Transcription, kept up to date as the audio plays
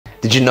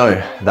Did you know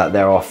that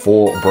there are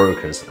 4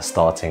 brokers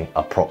starting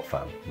a prop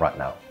firm right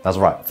now? That's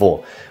right,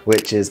 4,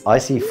 which is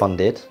IC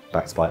Funded,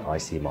 backed by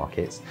IC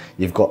Markets.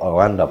 You've got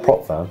Oanda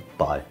Prop Firm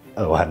by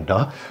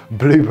Oanda,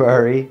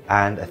 Bluberry,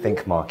 and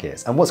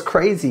ThinkMarkets. And what's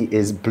crazy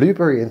is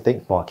Bluberry and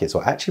ThinkMarkets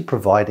are actually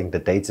providing the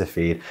data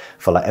feed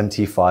for like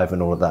MT5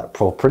 and all of that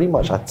for pretty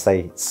much, I'd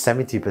say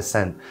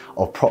 70%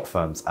 of prop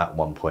firms at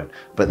one point.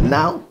 But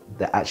now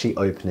they're actually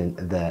opening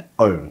their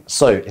own.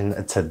 So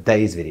in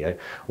today's video,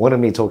 what I'm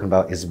going to be talking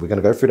about is we're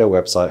going to go through their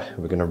website,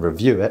 we're going to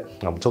review it,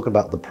 I'm talking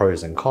about the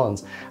pros and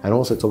cons, and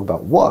also talk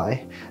about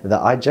why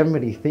that I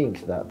generally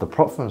think that the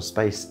prop firm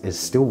space is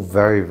still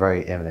very,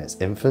 very in its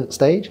infant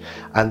stage,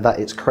 and that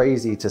it's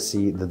crazy to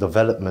see the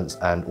developments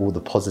and all the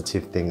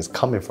positive things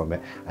coming from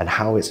it and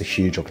how it's a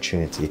huge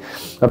opportunity.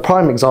 A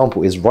prime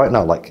example is right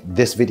now, like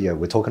this video,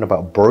 we're talking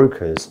about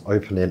brokers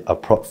opening a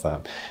prop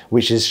firm,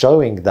 which is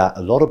showing that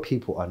a lot of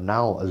people are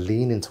now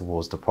leaning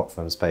towards the prop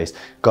firm space,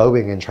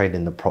 going and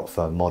trading the prop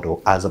firm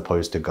model as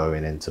opposed to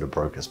going into the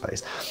broker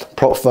space.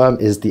 Prop firm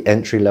is the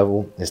entry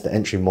level, it's the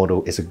entry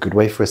model, it's a good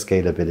way for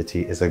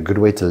scalability, it's a good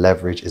way to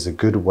leverage, it's a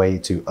good way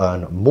to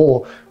earn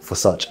more for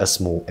such a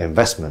small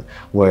investment.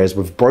 Whereas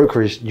with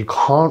brokerage, you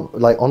can't,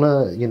 like on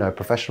a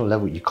professional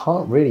level, you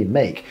can't really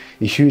make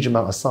a huge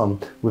amount of sum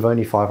with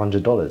only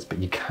 $500, but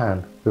you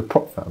can with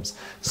prop firms.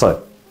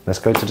 So let's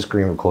go to the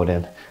screen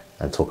recording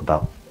and talk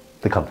about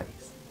the companies.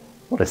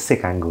 What a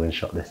sick angle and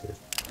shot this is.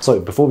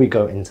 So before we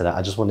go into that,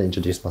 I just want to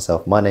introduce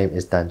myself. My name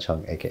is Dan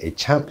Chung, aka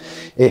Champ.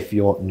 If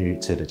you're new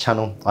to the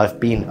channel, I've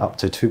been up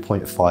to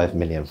 2.5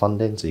 million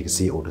funding, so you can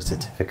see all the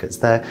certificates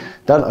there,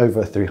 done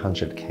over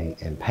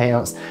 300K in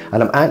payouts,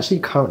 and I'm actually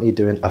currently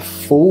doing a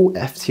full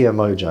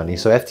FTMO journey.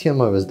 So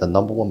FTMO is the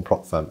 #1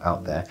 prop firm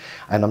out there,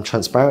 and I'm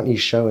transparently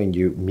showing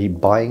you me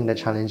buying the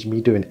challenge, me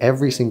doing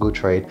every single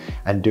trade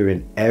and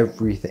doing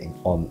everything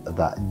on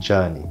that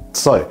journey.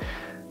 So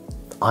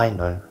I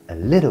know a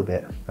little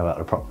bit about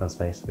the prop firm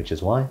space, which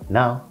is why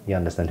now you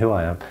understand who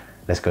I am.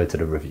 Let's go to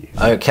the review.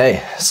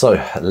 Okay,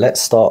 so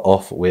let's start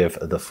off with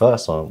the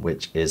first one,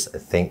 which is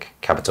Think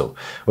Capital,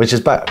 which is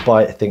backed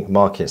by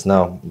ThinkMarkets.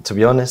 Now, to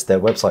be honest, their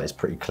website is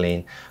pretty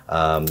clean.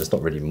 There's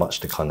not really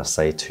much to kind of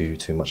say too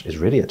much. It's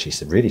really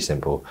actually really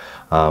simple.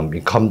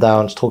 You come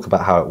down, talk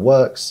about how it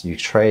works, you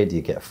trade,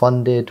 you get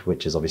funded,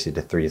 which is obviously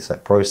the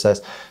 3-step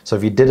process. So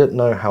if you didn't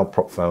know how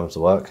prop firms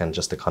work, and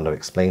just to kind of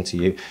explain to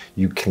you,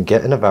 you can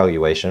get an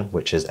evaluation,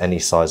 which is any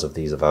size of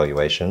these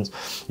evaluations.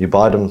 You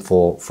buy them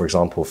for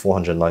example,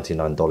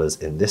 $499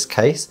 in this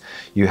case.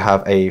 You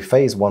have a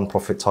phase 1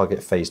 profit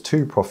target, phase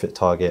 2 profit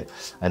target,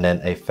 and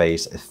then a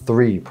phase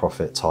 3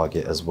 profit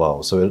target as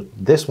well. So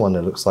this one,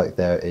 it looks like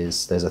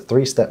there's a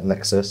 3-step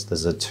nexus,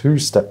 there's a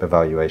 2-step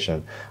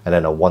evaluation, and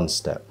then a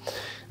 1-step.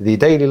 The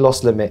daily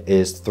loss limit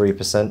is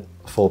 3%,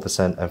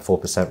 4%, and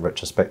 4%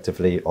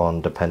 retrospectively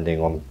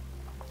depending on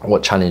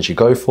what challenge you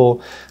go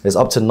for. There's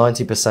up to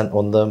 90%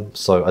 on them,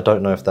 so I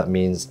don't know if that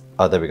means,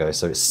 oh, there we go.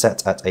 So it's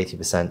set at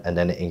 80% and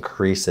then it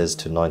increases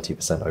to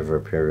 90% over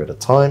a period of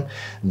time.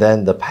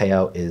 Then the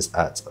payout is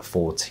at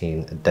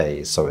 14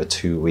 days, so a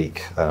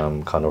 2-week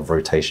kind of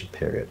rotation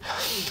period.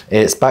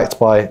 It's backed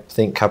by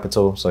Think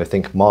Capital, so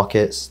Think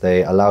Markets.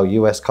 They allow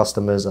US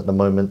customers at the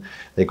moment.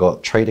 They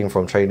got trading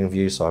from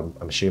TradingView, so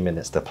I'm assuming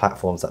it's the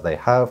platforms that they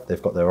have.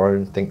 They've got their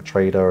own Think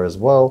Trader as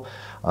well.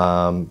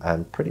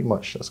 And pretty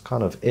much that's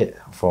kind of it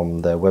from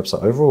their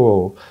website.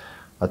 Overall,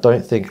 I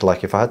don't think,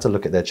 like if I had to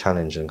look at their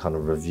challenge and kind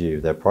of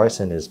review, their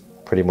pricing is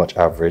pretty much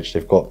average.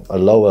 They've got a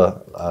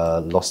lower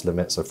loss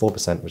limit, so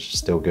 4%, which is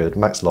still good.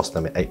 Max loss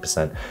limit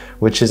 8%,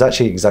 which is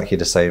actually exactly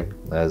the same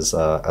as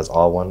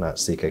R1 at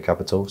CK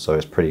Capital, so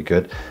it's pretty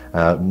good.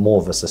 More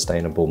of a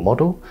sustainable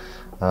model.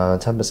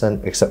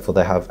 10%, except for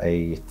they have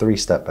a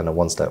 3-step and a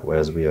 1-step,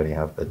 whereas we only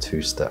have a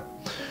 2-step.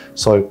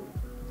 So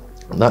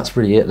that's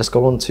really it. Let's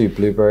go on to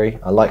Bluberry.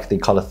 I like the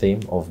color theme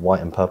of white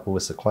and purple.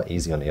 It's quite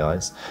easy on the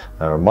eyes.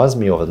 Reminds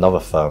me of another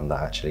firm that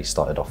actually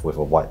started off with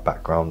a white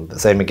background. The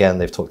same again,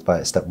 they've talked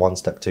about it, step 1,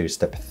 step 2,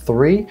 step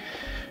 3,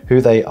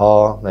 who they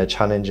are, their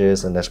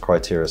challenges, and their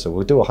criteria. So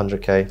we'll do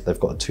 100K. They've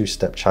got a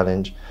 2-step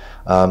challenge.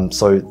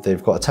 So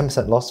they've got a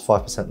 10% loss,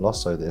 5%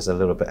 loss, so there's a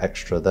little bit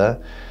extra there.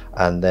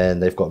 And then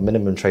they've got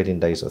minimum trading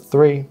days of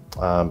 3,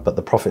 but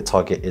the profit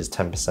target is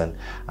 10%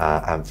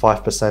 and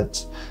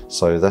 5%.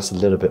 So that's a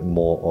little bit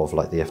more of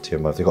like the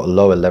FTMO. They've got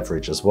lower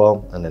leverage as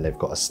well, and then they've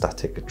got a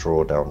static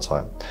drawdown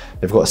time.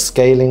 They've got a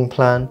scaling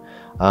plan,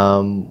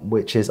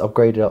 which is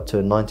upgraded up to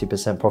a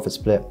 90% profit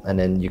split, and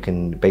then you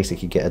can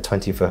basically get a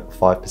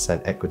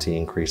 25% equity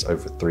increase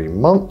over 3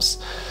 months.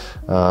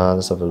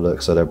 Let's have a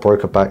look. So they're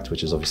broker backed,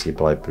 which is obviously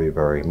by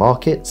Bluberry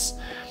Markets.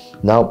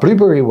 Now,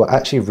 Bluberry were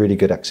actually really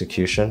good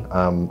execution.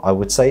 I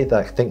would say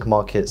that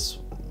ThinkMarkets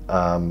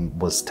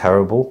was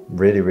terrible,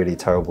 really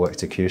terrible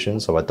execution.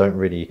 So I don't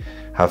really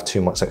have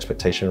too much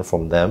expectation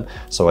from them.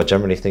 So I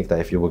generally think that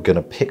if you were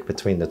gonna pick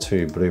between the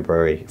two,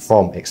 Bluberry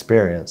from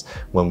experience,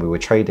 when we were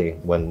trading,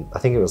 when I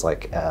think it was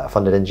like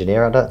Funded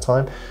Engineer at that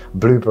time,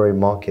 Bluberry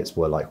Markets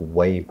were like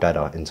way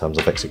better in terms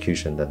of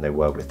execution than they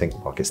were with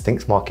ThinkMarkets.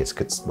 ThinkMarkets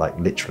could like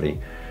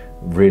literally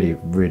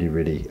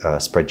really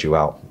spread you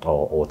out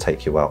or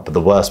take you out. But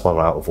the worst one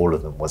out of all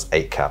of them was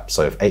 8cap.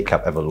 So if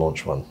 8cap ever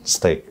launch one,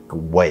 stay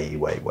way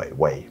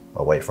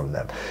away from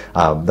them.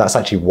 That's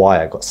actually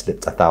why I got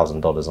slipped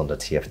 $1,000 on the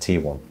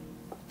TFT one.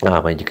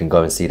 And you can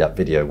go and see that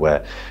video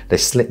where they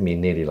slipped me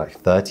nearly like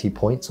 30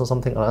 points or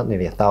something like that,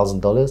 nearly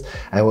 $1,000.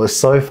 And what was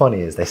so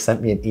funny is they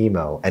sent me an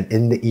email, and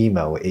in the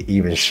email, it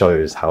even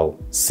shows how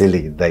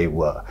silly they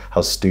were, how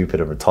stupid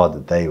and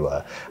retarded they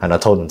were. And I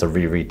told them to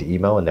reread the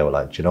email, and they were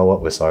like, do you know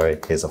what? We're sorry,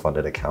 here's a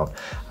funded account.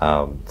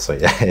 So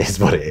yeah, it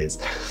is what it is.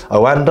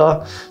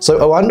 Oanda. So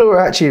Oanda were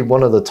actually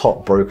one of the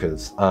top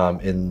brokers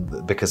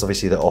because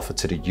obviously they're offered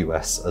to the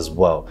US as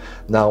well.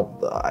 Now,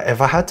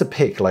 if I had to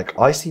pick, like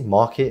IC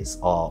Markets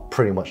are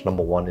pretty much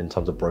number one in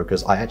terms of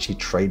brokers. I actually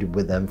traded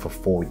with them for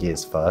 4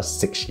 years first,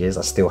 6 years.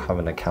 I still have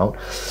an account.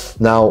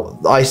 Now,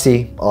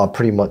 IC are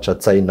pretty much,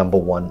 I'd say, number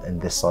one in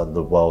this side of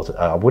the world.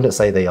 I wouldn't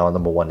say they are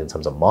number one in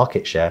terms of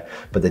market share,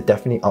 but they're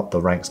definitely up the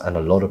ranks, and a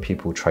lot of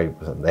people trade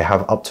with them. They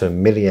have up to $1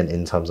 million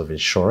in terms of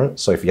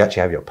insurance. So if you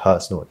actually have your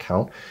personal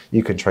account,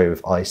 you can trade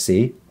with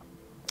IC.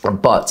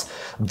 But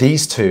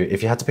these two,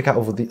 if you had to pick out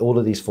all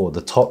of these four,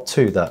 the top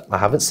two that I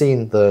haven't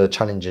seen the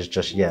challenges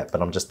just yet,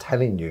 but I'm just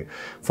telling you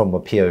from a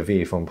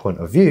POV, from a point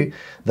of view,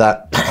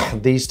 that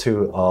these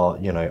two are,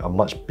 you know, a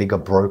much bigger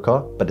broker,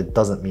 but it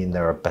doesn't mean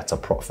they're a better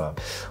prop firm.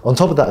 On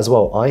top of that as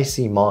well,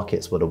 IC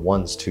Markets were the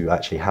ones to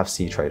actually have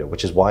CTrader,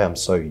 which is why I'm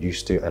so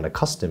used to and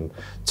accustomed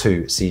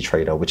to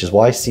CTrader, which is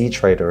why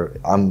CTrader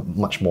I'm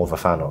much more of a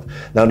fan of.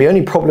 Now, the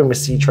only problem with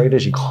CTrader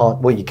is you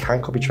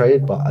can copy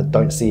trade, but I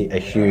don't see a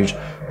huge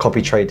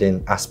copy trading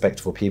aspect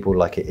for people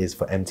like it is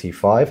for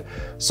MT5.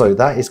 So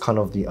that is kind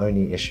of the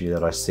only issue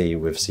that I see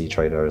with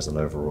CTrader as an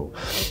overall.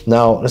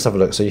 Now, let's have a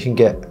look. So you can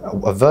get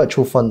a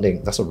virtual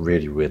funding. That's a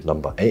really weird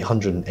number.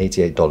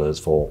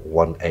 $888 for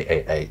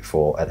 1888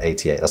 for at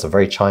 88. That's a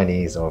very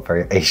Chinese or a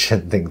very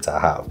Asian thing to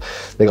have.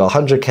 They got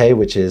 100K,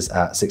 which is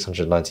at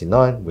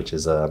 699, which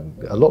is a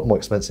lot more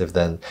expensive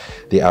than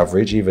the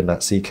average. Even that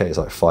CK is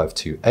like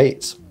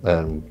 528.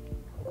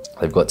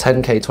 They've got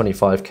 10K,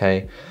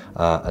 25K,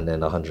 and then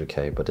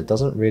 100K, but it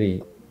doesn't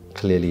really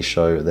clearly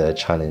show their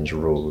challenge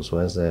rules.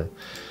 Where's their,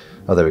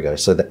 oh, there we go.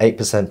 So the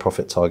 8%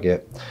 profit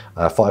target,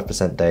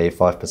 5% day,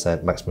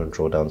 5% maximum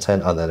drawdown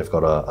 10, and then they've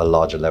got a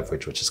larger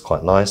leverage, which is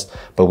quite nice.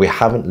 But we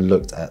haven't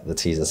looked at the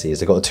T's and C's.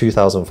 They've got a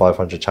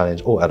 2,500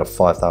 challenge or at a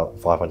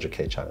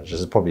 500K challenge. This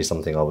is probably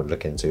something I would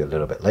look into a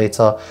little bit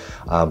later,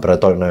 but I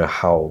don't know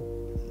how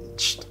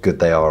good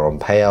they are on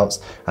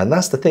payouts. And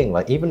that's the thing,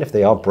 like even if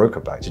they are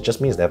broker backed, it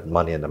just means they have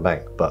money in the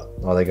bank, but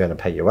are they going to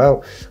pay you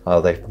out?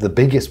 Are they? The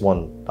biggest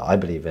one that I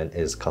believe in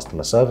is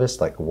customer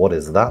service. Like, what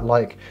is that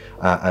like?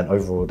 And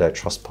overall their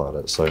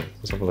Trustpilot. So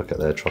let's have a look at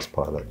their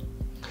Trustpilot.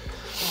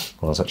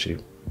 Well, it's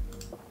actually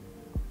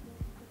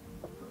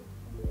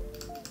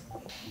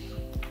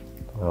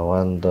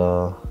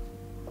Oanda.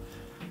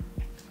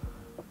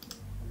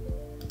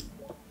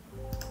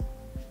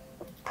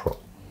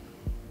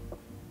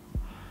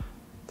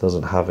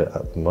 Doesn't have it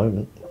at the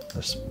moment.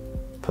 Let's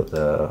put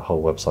the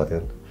whole website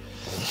in.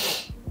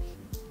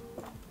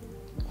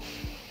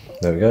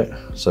 There we go.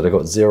 So they've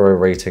got 0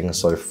 ratings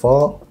so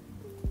far.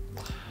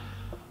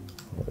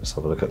 Let's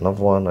have a look at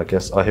another one, I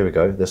guess. Oh, here we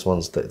go. This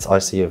one's, it's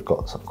IC have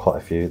got quite a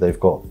few. They've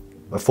got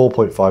a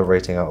 4.5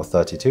 rating out of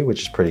 32,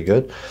 which is pretty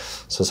good.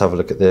 So let's have a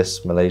look at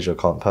this. Malaysia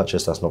can't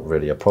purchase. That's not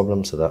really a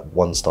problem. So that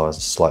 1 star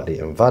is slightly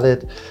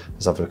invalid.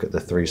 Let's have a look at the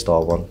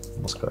 3-star one.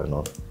 What's going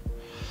on?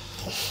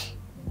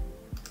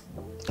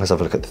 Let's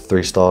have a look at the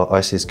 3-star.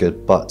 IC is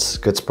good, but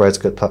good spreads,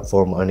 good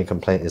platform. Only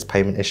complaint is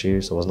payment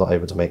issues. I was not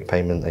able to make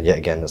payment, and yet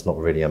again, that's not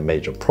really a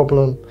major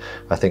problem.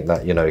 I think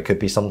that, you know, it could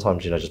be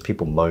sometimes, you know, just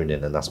people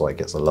moaning, and that's why it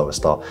gets a lower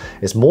star.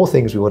 It's more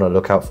things we want to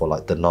look out for,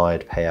 like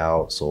denied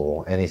payouts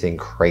or anything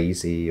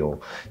crazy, or,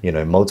 you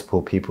know,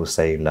 multiple people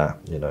saying that,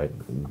 you know,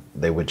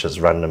 they were just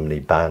randomly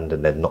banned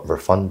and they're not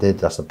refunded.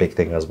 That's a big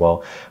thing as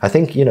well. I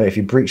think, you know, if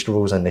you breach the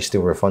rules and they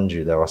still refund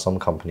you, there are some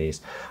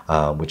companies,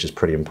 which is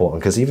pretty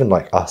important, because even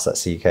like us at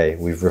CK,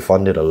 we've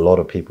refunded a lot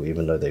of people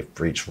even though they've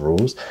breached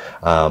rules,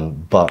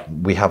 but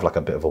we have like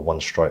a bit of a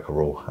 1-strike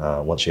rule.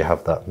 Once you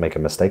have that, make a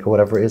mistake or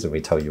whatever it is, and we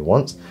tell you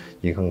once,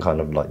 you can kind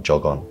of like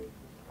jog on.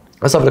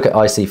 Let's have a look at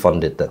IC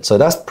Funded then. So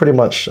that's pretty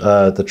much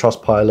the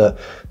Trustpilot,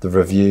 the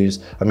reviews.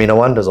 I mean,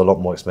 Oanda's a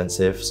lot more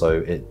expensive, so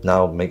it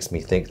now makes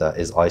me think that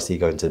is IC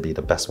going to be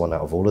the best one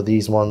out of all of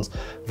these ones.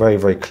 Very,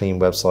 very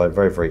clean website,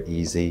 very, very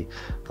easy.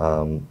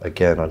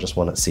 Again, I just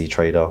want at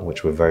CTrader,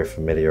 which we're very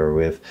familiar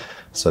with.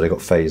 So they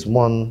got phase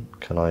 1.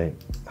 Can I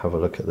have a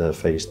look at the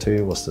phase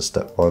 2? What's the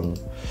step 1?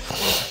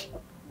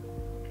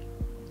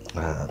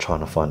 Trying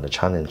to find the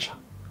challenge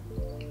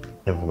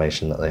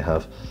information that they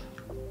have.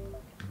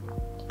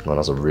 Well,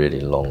 that's a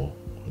really long,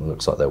 it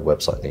looks like their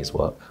website needs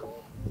work.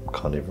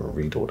 Can't even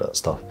read all that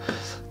stuff.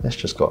 Let's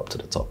just go up to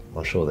the top.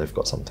 I'm sure they've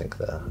got something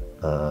there.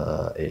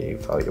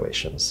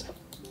 Evaluations,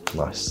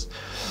 nice.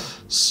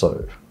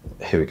 So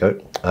here we go.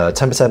 10%,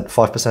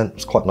 5%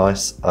 is quite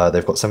nice.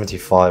 They've got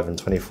 75 and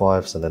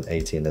 25, so then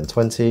 80 and then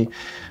 20.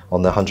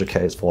 On the 100K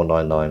it's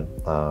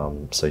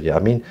 499. So yeah, I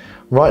mean,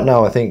 right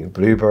now I think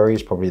Blueberry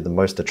is probably the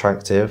most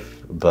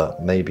attractive,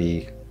 but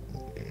maybe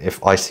if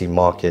IC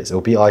markets,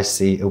 it'll be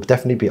IC, it'll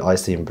definitely be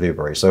IC and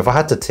Blueberry. So if I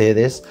had to tier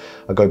this,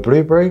 I'd go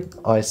Blueberry,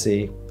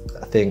 IC,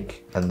 I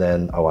think, and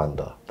then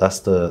Oanda. That's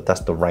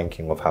the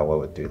ranking of how I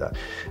would do that.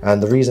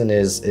 And the reason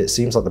is, it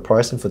seems like the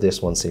pricing for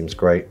this one seems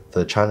great.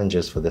 The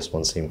challenges for this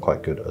one seem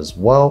quite good as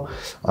well.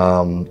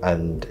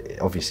 And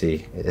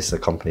obviously it's a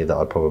company that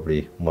I'd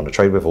probably want to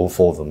trade with. All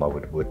four of them I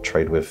would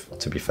trade with,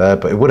 to be fair,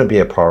 but it wouldn't be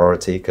a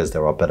priority because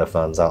there are better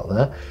firms out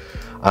there.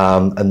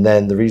 And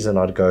then the reason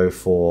I'd go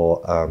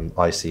for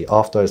IC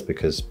after is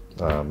because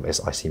it's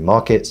IC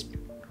markets.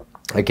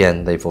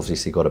 Again, they've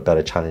obviously got a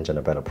better challenge and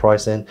a better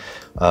pricing.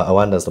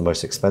 Oanda is the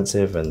most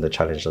expensive and the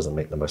challenge doesn't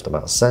make the most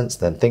amount of sense.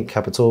 Then Think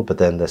Capital, but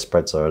then their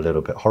spreads are a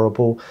little bit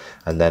horrible.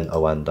 And then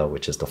Oanda,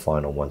 which is the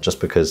final one, just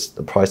because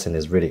the pricing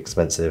is really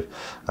expensive,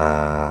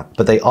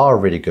 but they are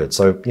really good.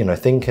 So, you know,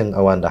 Think and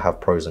Oanda have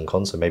pros and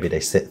cons. So maybe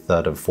they sit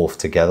third and fourth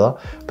together,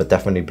 but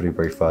definitely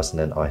Blueberry first and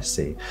then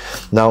IC.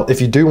 Now,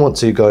 if you do want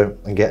to go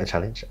and get a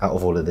challenge out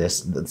of all of this,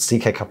 the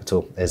CK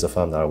Capital is a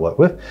firm that I work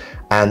with,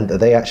 and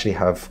they actually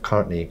have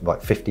currently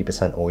like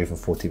 50% or even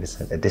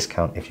 40% a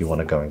discount if you want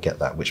to go and get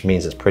that, which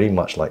means it's pretty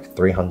much like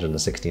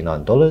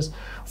 $369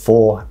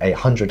 for a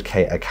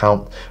 100K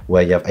account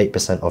where you have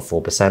 8%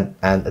 or 4%.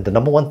 And the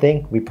number one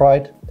thing we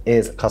pride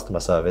is customer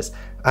service,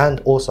 and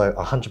also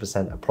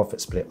 100% a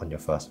profit split on your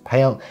first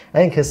payout,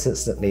 and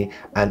consistently,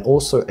 and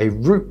also a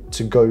route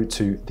to go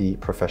to the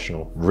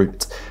professional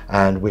route.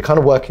 And we're kind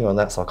of working on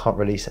that, so I can't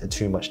release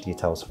too much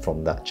details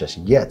from that just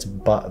yet,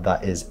 but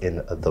that is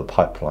in the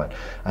pipeline.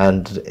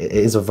 And it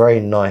is a very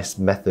nice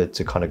method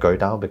to kind of go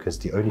down, because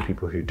the only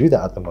people who do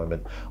that at the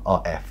moment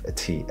are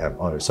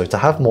FTMO. So to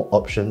have more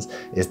options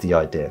is the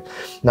idea.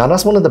 Now,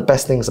 that's one of the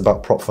best things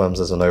about prop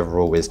firms as an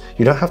overall, is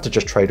you don't have to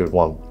just trade with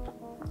one.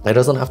 It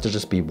doesn't have to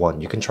just be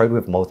one. You can trade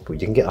with multiple.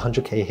 You can get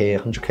 100K here,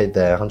 100K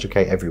there,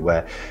 100K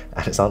everywhere,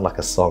 and it sounds like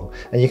a song.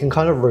 And you can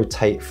kind of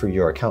rotate through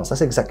your accounts.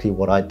 That's exactly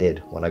what I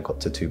did when I got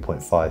to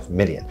 2.5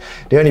 million.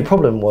 The only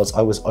problem was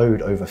I was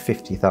owed over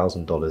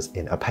 $50,000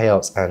 in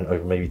payouts and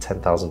over maybe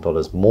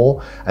 $10,000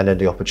 more, and then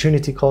the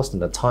opportunity cost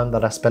and the time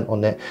that I spent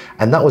on it.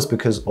 And that was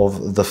because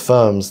of the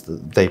firms.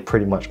 They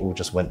pretty much all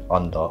just went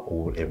under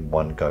all in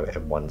one go,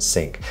 in one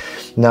sink.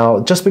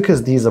 Now, just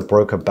because these are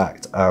broker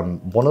backed,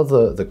 one of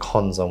the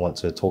cons I want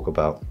to talk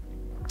about,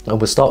 and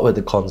we'll start with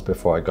the cons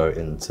before I go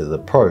into the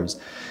pros,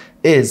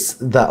 is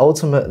that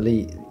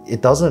ultimately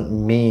it doesn't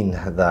mean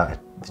that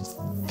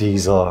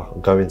these are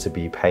going to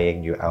be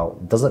paying you out.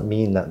 It doesn't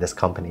mean that this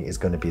company is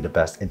going to be the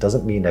best. It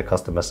doesn't mean their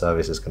customer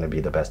service is going to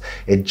be the best.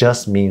 It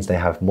just means they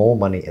have more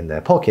money in their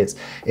pockets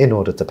in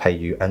order to pay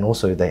you, and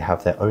also they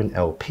have their own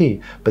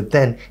LP. But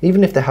then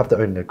even if they have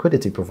their own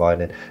liquidity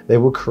provided, they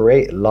will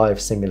create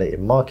live simulated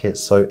markets,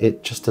 so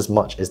it just as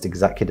much is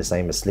exactly the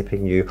same as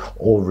slipping you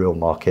or real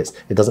markets.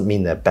 It doesn't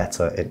mean they're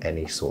better in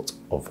any sort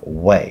of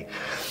way.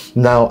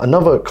 Now,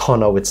 another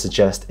con I would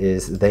suggest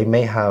is they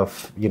may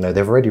have, you know,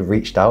 they've already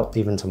reached out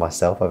even to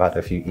myself. I've had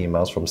a few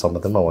emails from some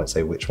of them, I won't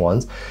say which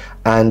ones,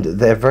 and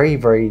they're very,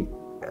 very,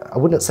 I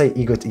wouldn't say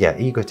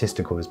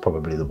egotistical is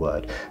probably the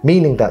word,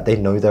 meaning that they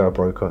know they're a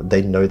broker,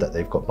 they know that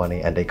they've got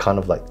money, and they kind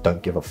of like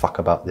don't give a fuck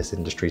about this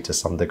industry to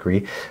some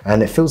degree.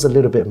 And it feels a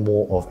little bit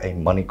more of a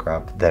money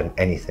grab than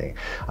anything,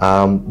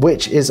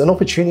 which is an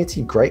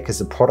opportunity, great, because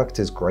the product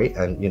is great,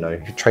 and you know,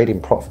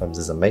 trading prop firms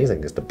is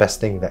amazing. It's the best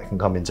thing that can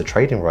come into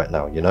trading right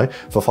now. You know,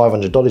 for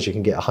 $500 you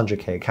can get a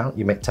 100K account,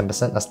 you make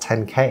 10%, that's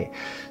 10K.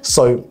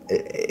 So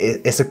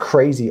it's a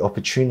crazy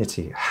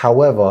opportunity.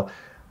 However,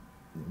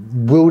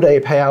 will they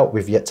pay out?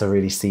 We've yet to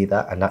really see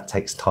that, and that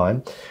takes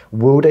time.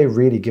 Will they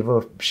really give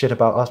a shit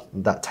about us?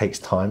 That takes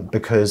time,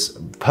 because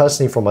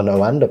personally from an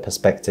Oanda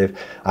perspective,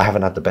 I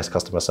haven't had the best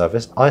customer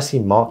service. I see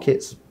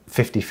markets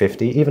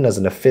 50-50. Even as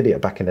an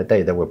affiliate back in the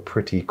day, they were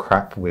pretty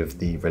crap with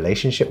the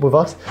relationship with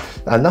us,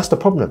 and that's the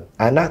problem.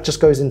 And that just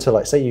goes into,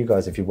 like, say you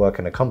guys, if you work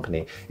in a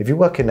company, if you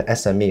work in an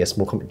SME, a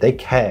small company, they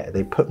care,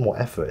 they put more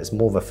effort, it's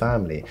more of a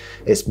family,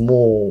 it's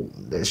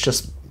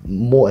just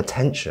more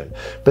attention.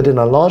 But in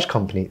a large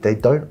company, they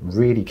don't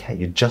really care.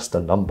 You're just a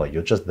number.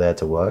 You're just there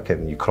to work,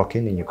 and you clock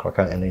in and you clock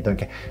out, and they don't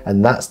care.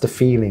 And that's the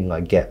feeling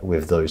I get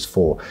with those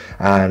four,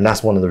 and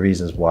that's one of the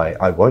reasons why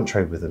I won't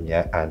trade with them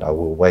yet, and I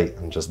will wait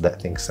and just let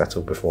things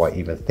settle before I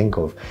even think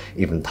of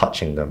even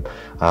touching them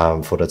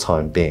for the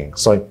time being.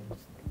 So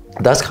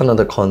that's kind of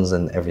the cons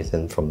and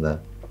everything from there.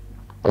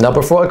 Now,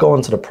 before I go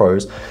on to the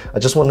pros, I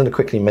just wanted to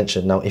quickly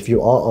mention, now, if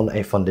you are on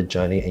a funded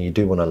journey and you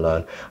do want to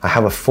learn, I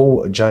have a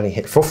full journey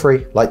hit for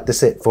free, like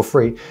this, it for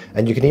free.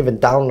 And you can even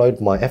download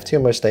my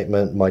FTMO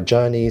statement, my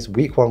journeys,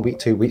 week 1, week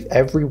 2,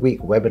 every week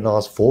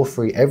webinars for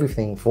free,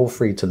 everything for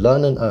free, to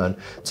learn and earn,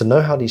 to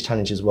know how these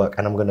challenges work.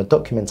 And I'm going to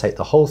documentate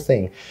the whole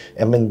thing.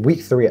 I'm in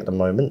week 3 at the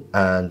moment,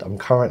 and I'm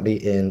currently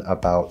in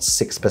about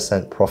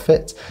 6%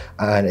 profit,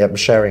 and I'm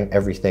sharing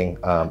everything.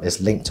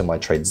 It's linked to my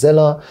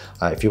TradeZilla.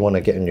 If you want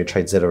to get in your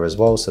TradeZilla as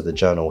well, well. So the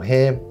journal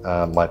here,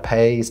 my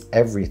pays,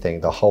 everything,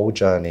 the whole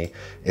journey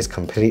is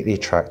completely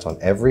tracked on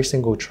every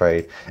single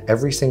trade,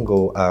 every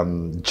single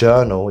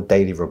journal,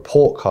 daily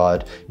report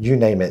card, you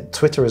name it.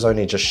 Twitter is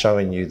only just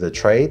showing you the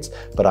trades,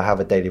 but I have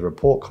a daily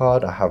report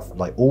card. I have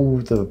like all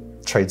the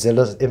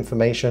Tradezilla's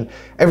information,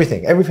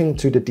 everything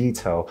to the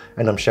detail,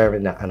 and I'm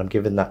sharing that and I'm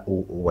giving that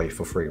all away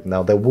for free.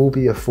 Now there will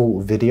be a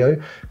full video,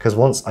 because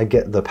once I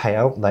get the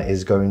payout, that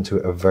is going to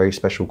a very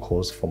special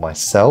cause for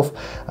myself,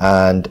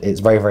 and it's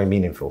very, very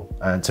meaningful.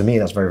 And to me,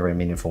 that's very, very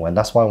meaningful. And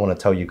that's why I want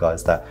to tell you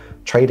guys that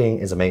trading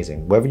is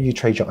amazing. Whether you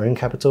trade your own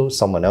capital,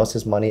 someone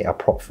else's money, a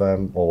prop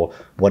firm or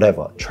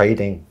whatever,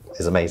 trading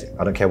is amazing.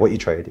 I don't care what you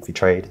trade. If you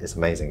trade, it's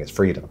amazing. It's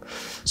freedom.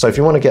 So if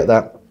you want to get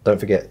that, don't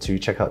forget to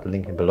check out the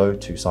link in below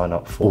to sign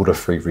up for all the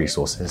free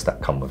resources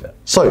that come with it.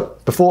 So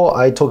before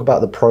I talk about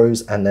the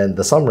pros and then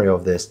the summary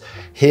of this,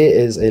 here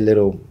is a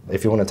little,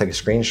 if you want to take a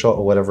screenshot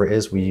or whatever it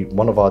is,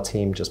 one of our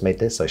team just made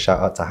this, so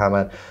shout out to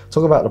Haman.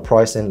 Talk about the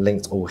pricing,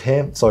 linked all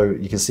here. So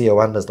you can see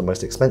Oanda is the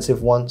most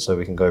expensive one, so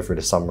we can go through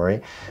the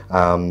summary.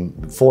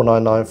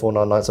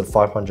 499, so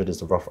 500 is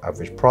the rough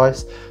average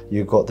price.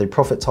 You've got the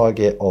profit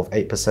target of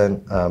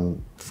 8%,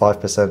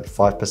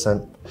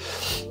 5%.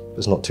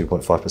 It's not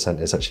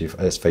 2.5%, it's actually,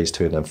 it's phase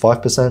 2 and then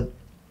 5%.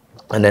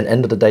 And then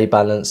end of the day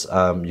balance,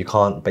 you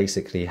can't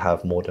basically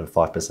have more than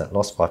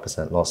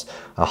 5% loss,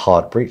 a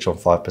hard breach on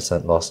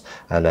 5% loss,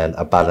 and then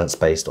a balance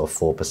based of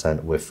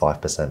 4% with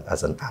 5%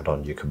 as an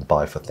add-on you can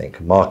buy for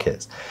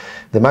ThinkMarkets.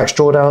 The max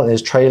drawdown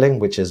is trailing,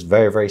 which is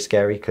very, very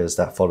scary because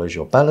that follows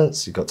your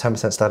balance. You've got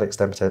 10% static,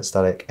 10%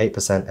 static,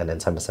 8%, and then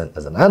 10%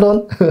 as an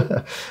add-on.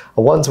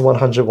 A 1 to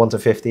 100, 1 to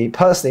 50.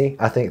 Personally,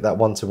 I think that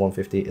 1 to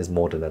 150 is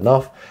more than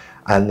enough.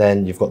 And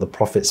then you've got the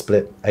profit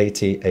split,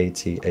 80,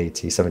 80,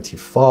 80,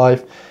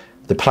 75.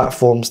 The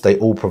platforms, they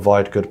all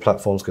provide good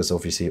platforms because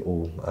obviously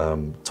all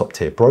top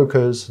tier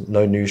brokers,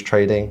 no news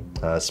trading,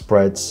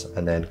 spreads,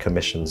 and then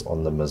commissions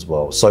on them as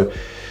well. So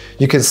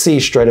you can see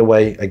straight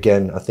away,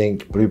 again, I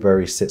think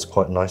Bluberry sits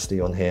quite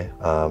nicely on here.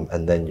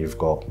 And then you've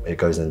got, it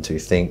goes into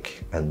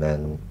Think and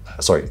then,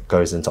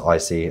 goes into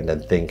IC and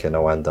then Think and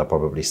Oanda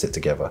probably sit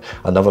together.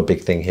 Another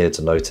big thing here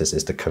to notice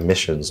is the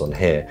commissions on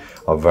here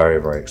are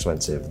very, very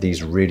expensive.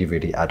 These really,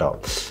 really add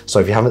up. So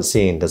if you haven't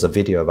seen, there's a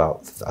video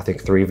about, I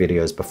think 3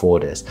 videos before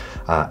this,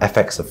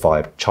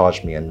 FXify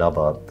charged me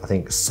another, I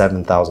think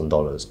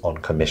 $7,000 on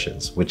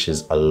commissions, which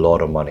is a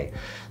lot of money.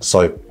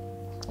 So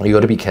you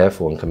got to be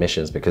careful on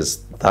commissions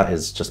because that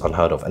is just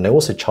unheard of. And they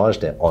also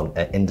charged it on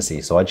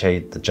indices. So I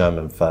traded the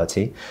German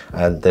 30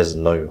 and there's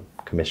no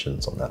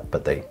commissions on that,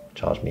 but they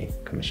charge me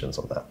commissions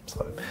on that.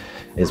 So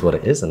it is what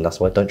it is. And that's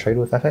why I don't trade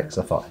with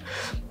FXify.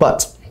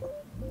 But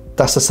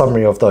that's a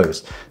summary of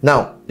those.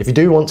 Now, if you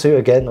do want to,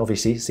 again,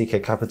 obviously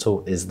CK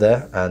Capital is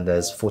there and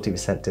there's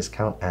 40%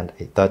 discount and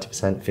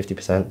 30%,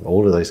 50%,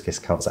 all of those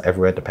discounts are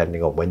everywhere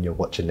depending on when you're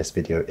watching this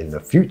video in the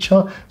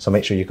future. So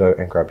make sure you go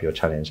and grab your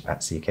challenge at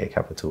CK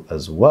Capital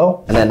as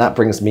well. And then that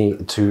brings me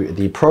to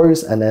the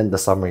pros and then the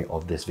summary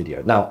of this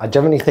video. Now, I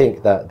generally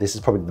think that this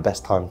is probably the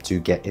best time to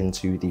get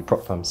into the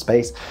prop firm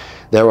space.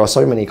 There are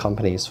so many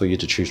companies for you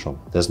to choose from.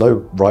 There's no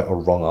right or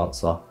wrong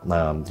answer.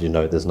 You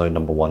know, there's no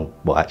number one.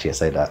 Well, actually I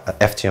say that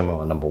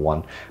FTMO are number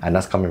one, and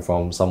that's coming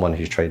from someone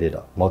who's traded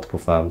multiple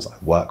firms. I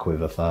work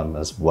with a firm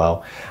as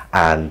well,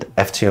 and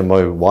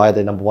FTMO, why are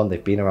they number one?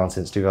 They've been around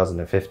since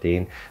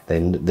 2015.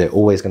 They're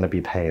always going to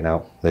be paying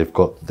out.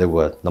 They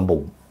were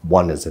number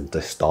one as in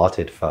they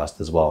started first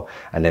as well,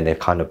 and then they've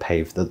kind of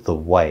paved the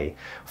way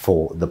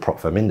for the prop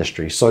firm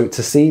industry. So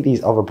to see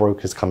these other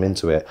brokers come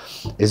into it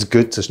is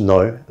good to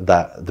know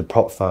that the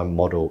prop firm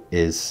model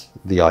is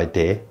the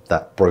idea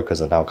that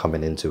brokers are now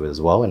coming into as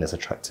well, and it's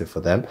attractive for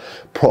them.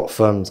 Prop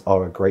firms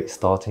are a great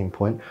starting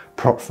point.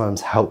 Prop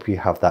firms help you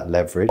have that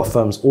leverage. Prop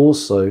firms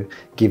also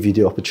give you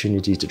the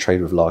opportunity to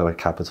trade with lower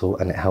capital,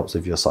 and it helps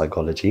with your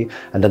psychology.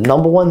 And the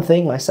number one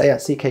thing I say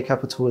at CK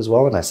Capital as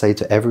well, and I say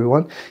to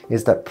everyone,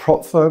 is that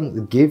prop firms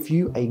give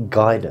you a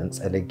guidance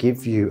and they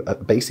give you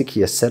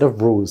basically a set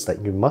of rules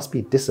that you must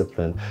be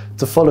disciplined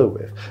to follow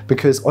with.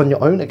 Because on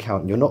your own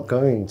account, you're not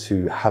going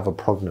to have a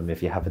problem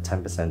if you have a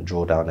 10%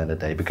 drawdown in a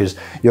day because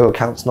your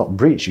account's not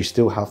breached, you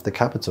still have the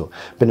capital.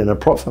 But in a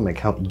prop firm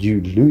account,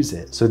 you lose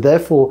it. So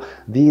therefore,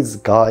 these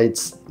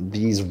guides,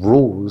 these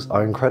rules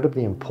are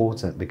incredibly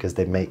important because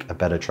they make a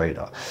better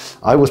trader.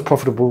 I was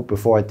profitable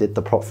before I did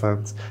the prop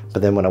firms,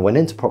 but then when I went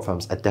into prop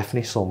firms, I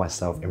definitely saw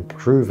myself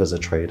improve as a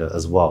trader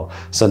as well.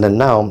 So then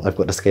now I've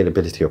got the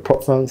scalability of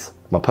prop firms,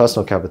 my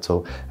personal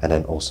capital, and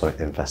then also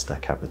investor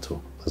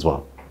capital as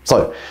well.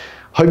 So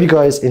hope you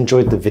guys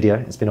enjoyed the video.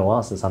 It's been a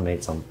while since I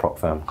made some prop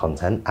firm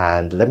content,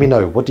 and let me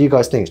know, what do you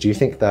guys think? Do you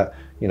think that,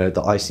 you know,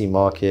 the IC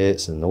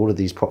markets and all of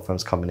these prop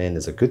firms coming in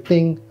is a good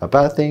thing, a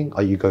bad thing?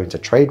 Are you going to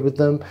trade with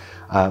them?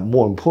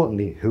 More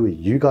importantly, who are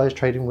you guys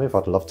trading with?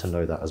 I'd love to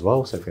know that as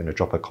well. So if you're going to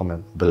drop a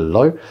comment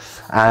below,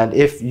 and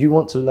if you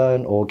want to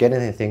learn or get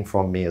anything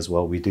from me as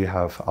well, we do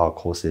have our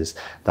courses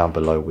down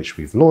below which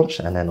we've launched,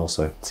 and then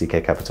also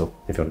CK Capital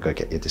if you want to go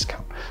get your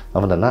discount.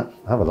 Other than that,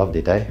 have a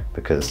lovely day,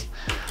 because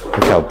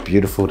look how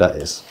beautiful that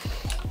is.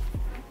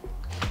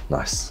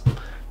 Nice.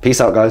 Peace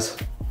out, guys.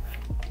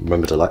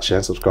 Remember to like, share,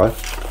 and subscribe.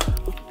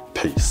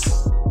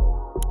 Peace.